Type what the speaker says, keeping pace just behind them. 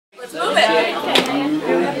Move it.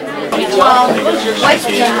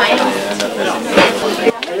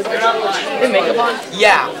 Makeup on?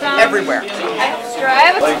 Yeah, everywhere.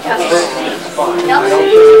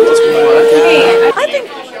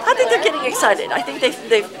 I think they're getting excited. I think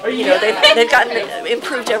they've gotten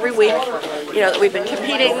improved every week. You know, that we've been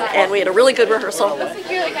competing, and we had a really good rehearsal.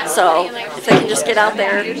 So if they can just get out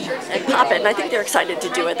there and pop it, and I think they're excited to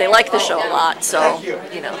do it. They like the show a lot. So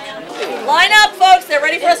you know, line up, folks. They're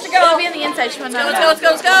ready for us to go. It'll be on the inside. Let's go.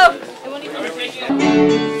 Let's go.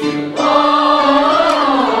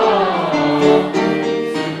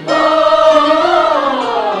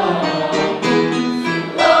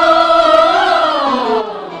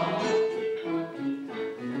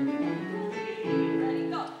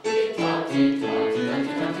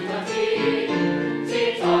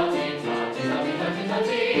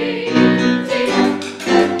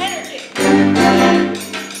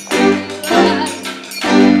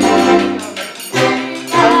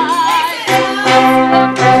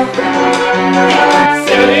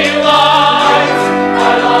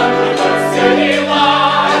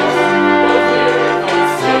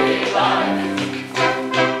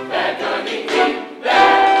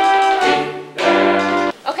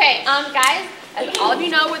 Guys, as all of you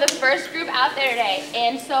know, we're the first group out there today,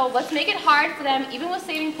 and so let's make it hard for them, even with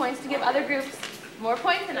saving points, to give other groups more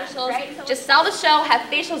points than us, right? Just sell the show, have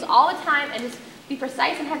facials all the time, and just be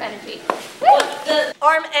precise and have energy. The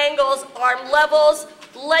arm angles, arm levels,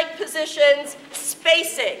 leg positions,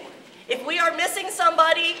 spacing. If we are missing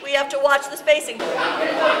somebody, we have to watch the spacing.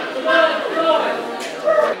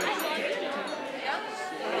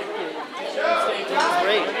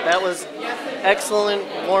 Great. That was excellent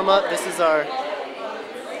warm-up.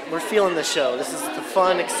 We're feeling the show. This is the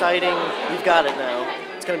fun, exciting. We've got it now.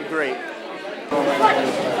 It's going to be great.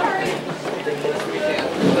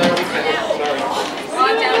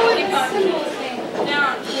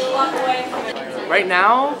 Right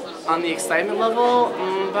now, on the excitement level,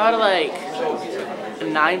 about like a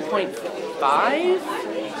 9.5.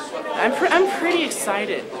 I'm pretty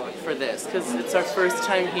excited for this because it's our first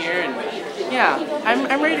time here, and yeah,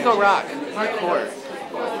 I'm ready to go rock, hardcore.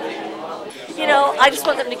 You know, I just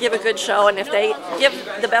want them to give a good show, and if they give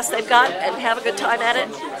the best they've got and have a good time at it,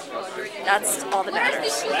 that's all that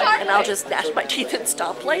matters. And I'll just gnash my teeth and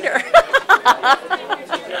stop later.